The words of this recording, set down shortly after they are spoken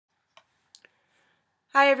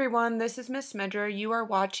Hi everyone, this is Miss Medra. You are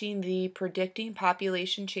watching the Predicting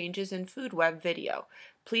Population Changes in Food Web video.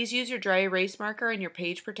 Please use your dry erase marker and your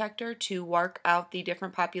page protector to work out the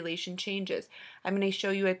different population changes. I'm going to show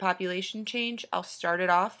you a population change. I'll start it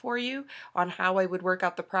off for you on how I would work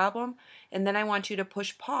out the problem, and then I want you to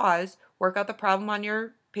push pause, work out the problem on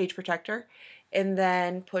your page protector, and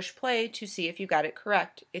then push play to see if you got it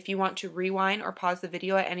correct. If you want to rewind or pause the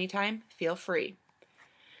video at any time, feel free.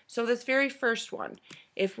 So this very first one,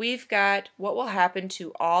 if we've got what will happen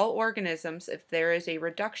to all organisms if there is a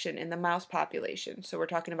reduction in the mouse population. So we're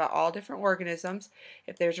talking about all different organisms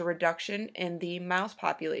if there's a reduction in the mouse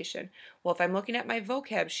population. Well, if I'm looking at my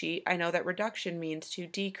vocab sheet, I know that reduction means to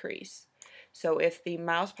decrease. So if the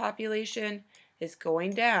mouse population is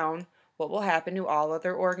going down, what will happen to all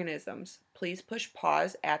other organisms? Please push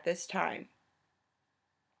pause at this time.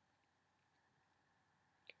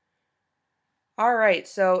 Alright,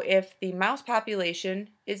 so if the mouse population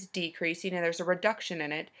is decreasing and there's a reduction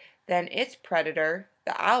in it, then its predator,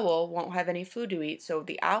 the owl, won't have any food to eat, so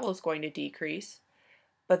the owl is going to decrease.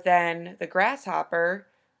 But then the grasshopper,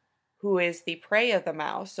 who is the prey of the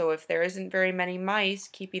mouse, so if there isn't very many mice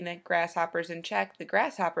keeping the grasshoppers in check, the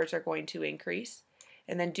grasshoppers are going to increase.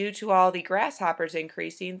 And then due to all the grasshoppers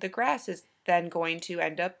increasing, the grass is then going to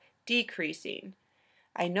end up decreasing.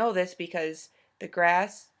 I know this because the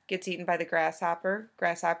grass gets eaten by the grasshopper,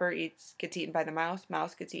 grasshopper gets eaten by the mouse,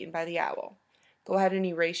 mouse gets eaten by the owl. Go ahead and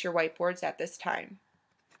erase your whiteboards at this time.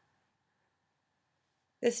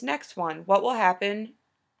 This next one, what will happen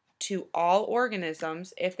to all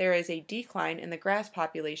organisms if there is a decline in the grass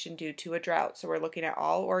population due to a drought? So we're looking at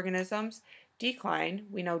all organisms. Decline,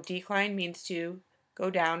 we know decline means to go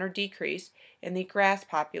down or decrease in the grass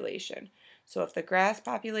population. So if the grass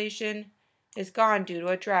population is gone due to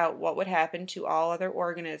a drought, what would happen to all other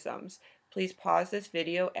organisms? Please pause this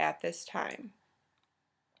video at this time.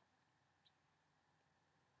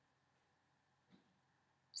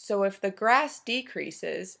 So if the grass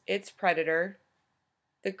decreases, its predator,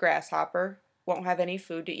 the grasshopper, won't have any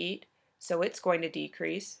food to eat, so it's going to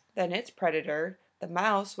decrease. Then its predator, the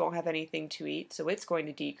mouse, won't have anything to eat, so it's going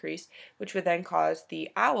to decrease, which would then cause the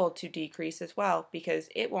owl to decrease as well because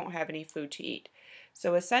it won't have any food to eat.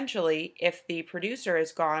 So essentially, if the producer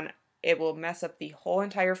is gone, it will mess up the whole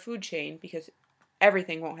entire food chain because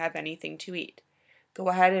everything won't have anything to eat. Go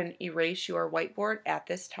ahead and erase your whiteboard at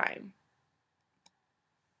this time.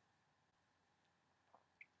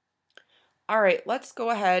 Alright, let's go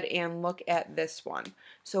ahead and look at this one.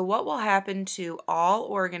 So what will happen to all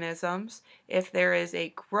organisms if there is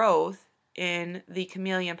a growth in the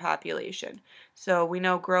chameleon population? So we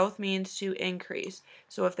know growth means to increase.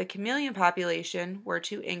 So if the chameleon population were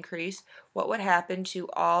to increase, what would happen to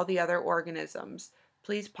all the other organisms?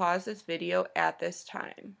 Please pause this video at this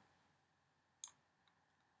time.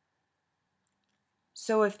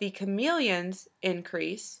 So if the chameleons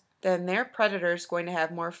increase, then their predator is going to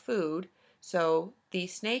have more food. So the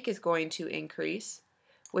snake is going to increase,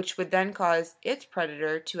 which would then cause its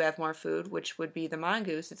predator to have more food, which would be the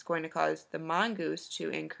mongoose. It's going to cause the mongoose to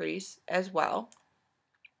increase as well.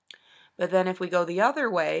 But then if we go the other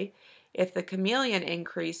way, if the chameleon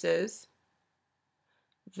increases,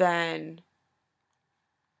 then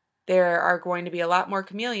there are going to be a lot more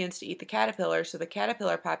chameleons to eat the caterpillar, so the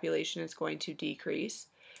caterpillar population is going to decrease.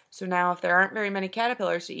 So now if there aren't very many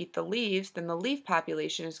caterpillars to eat the leaves, then the leaf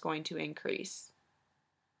population is going to increase.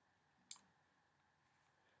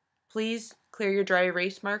 Please clear your dry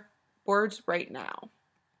erase boards right now.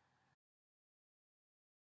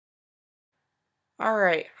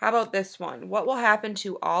 Alright, how about this one? What will happen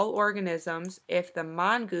to all organisms if the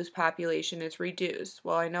mongoose population is reduced?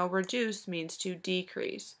 Well, I know reduce means to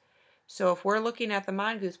decrease. So if we're looking at the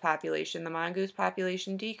mongoose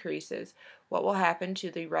population decreases. What will happen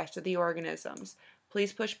to the rest of the organisms?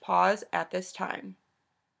 Please push pause at this time.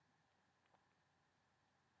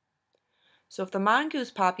 So if the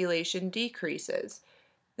mongoose population decreases,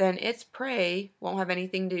 then its prey won't have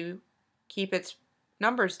anything to keep its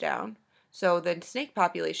numbers down. So the snake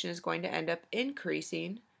population is going to end up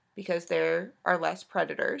increasing because there are less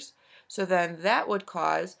predators. So then that would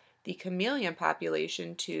cause the chameleon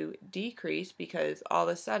population to decrease because all of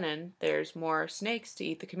a sudden there's more snakes to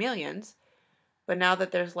eat the chameleons. But now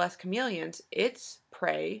that there's less chameleons, its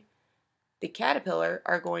prey, the caterpillar,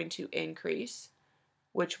 are going to increase,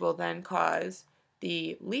 which will then cause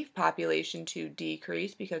the leaf population to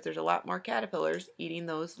decrease because there's a lot more caterpillars eating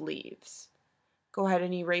those leaves. Go ahead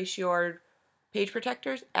and erase your page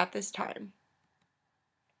protectors at this time.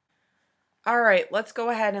 Alright, let's go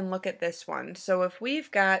ahead and look at this one. So if we've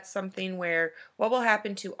got something where what will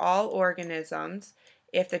happen to all organisms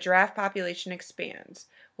if the giraffe population expands?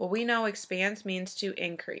 Well, we know expands means to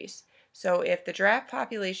increase. So if the giraffe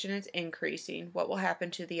population is increasing, what will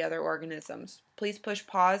happen to the other organisms? Please push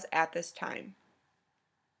pause at this time.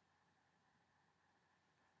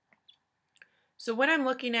 So when I'm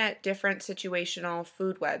looking at different situational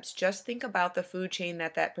food webs, just think about the food chain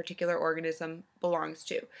that that particular organism belongs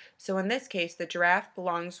to. So in this case, the giraffe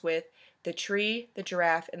belongs with the tree, the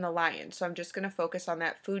giraffe, and the lion. So I'm just going to focus on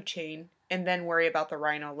that food chain and then worry about the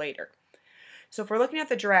rhino later. So if we're looking at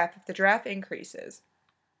the giraffe, if the giraffe increases,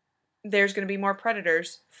 there's going to be more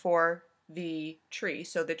predators for the tree.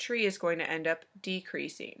 So the tree is going to end up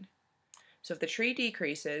decreasing. So if the tree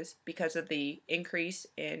decreases because of the increase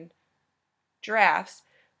in giraffes,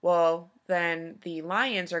 well, then the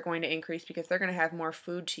lions are going to increase because they're going to have more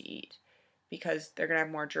food to eat because they're going to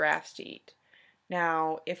have more giraffes to eat.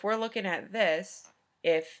 Now, if we're looking at this,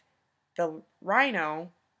 if the rhino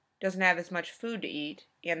doesn't have as much food to eat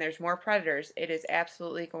and there's more predators, it is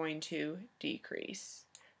absolutely going to decrease.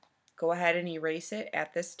 Go ahead and erase it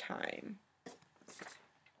at this time.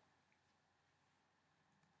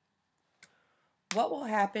 What will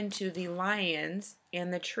happen to the lions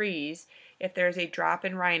and the trees if there's a drop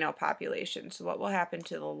in rhino population? So what will happen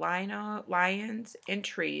to the lions and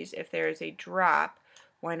trees if there is a drop?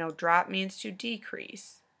 Well, I know drop means to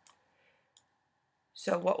decrease.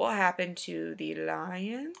 So what will happen to the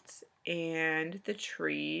lions and the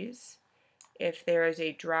trees if there is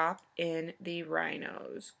a drop in the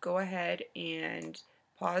rhinos? Go ahead and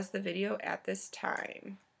pause the video at this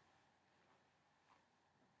time.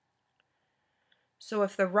 So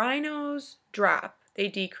if the rhinos drop, they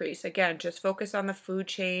decrease. Again, just focus on the food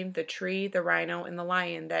chain, the tree, the rhino, and the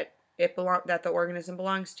lion that the organism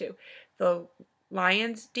belongs to. The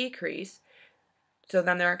lions decrease, so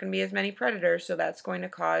then there aren't going to be as many predators, so that's going to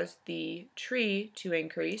cause the tree to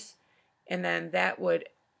increase, and then that would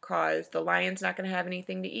cause the lions not going to have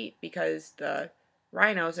anything to eat because the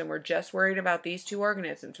rhinos, and we're just worried about these two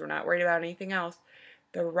organisms, we're not worried about anything else.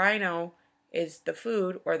 The rhino is the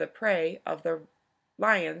food or the prey of the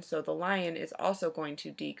lion, so the lion is also going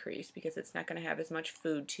to decrease because it's not going to have as much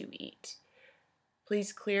food to eat.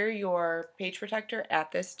 Please clear your page protector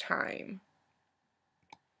at this time.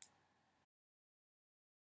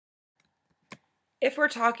 If we're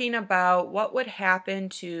talking about what would happen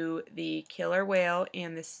to the killer whale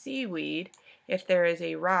and the seaweed if there is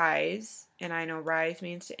a rise, and I know rise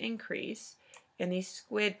means to increase, in the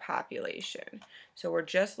squid population. So we're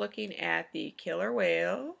just looking at the killer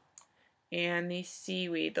whale and the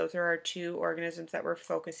seaweed. Those are our two organisms that we're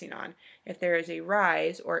focusing on. If there is a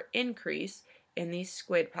rise or increase in the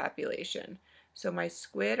squid population. So my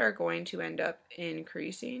squid are going to end up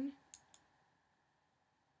increasing.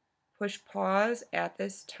 Push pause at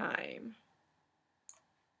this time.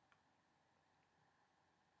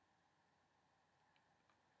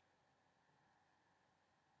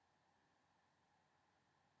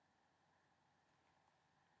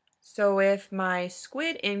 So if my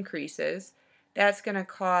squid increases, that's going to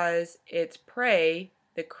cause its prey,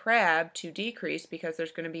 the crab, to decrease because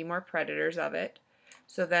there's going to be more predators of it.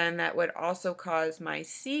 So then that would also cause my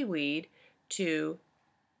seaweed to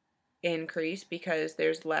increase because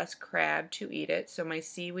there's less crab to eat it. So my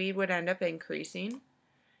seaweed would end up increasing.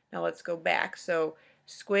 Now let's go back. So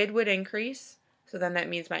squid would increase. So then that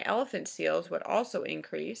means my elephant seals would also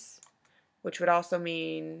increase, which would also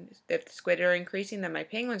mean if the squid are increasing, then my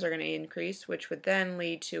penguins are going to increase, which would then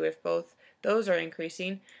lead to, if both those are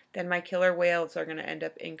increasing, then my killer whales are going to end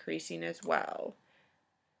up increasing as well.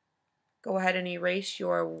 Go ahead and erase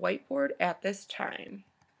your whiteboard at this time.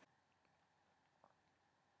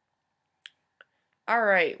 All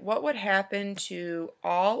right, what would happen to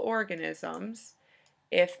all organisms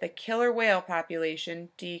if the killer whale population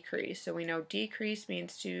decreased? So we know decrease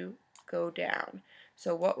means to go down.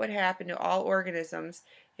 So what would happen to all organisms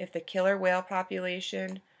if the killer whale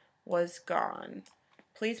population was gone?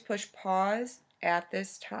 Please push pause at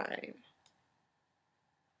this time.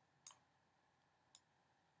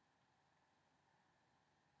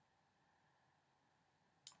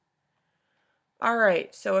 All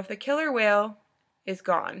right, so if the killer whale is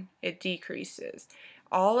gone, it decreases.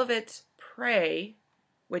 All of its prey,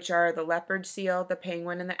 which are the leopard seal, the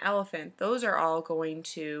penguin, and the elephant, those are all going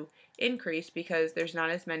to increase because there's not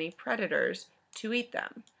as many predators to eat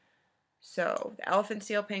them. So the elephant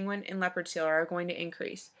seal, penguin, and leopard seal are going to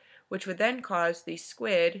increase, which would then cause the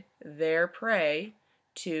squid, their prey,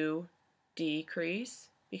 to decrease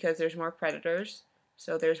because there's more predators.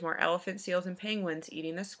 So there's more elephant seals and penguins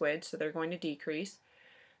eating the squid, so they're going to decrease.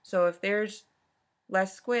 So if there's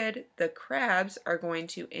less squid, the crabs are going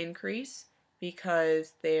to increase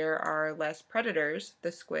because there are less predators,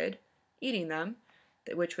 the squid, eating them,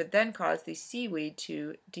 which would then cause the seaweed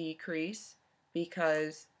to decrease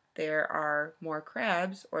because there are more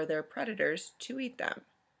crabs or their predators to eat them.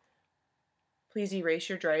 Please erase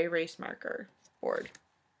your dry erase marker board.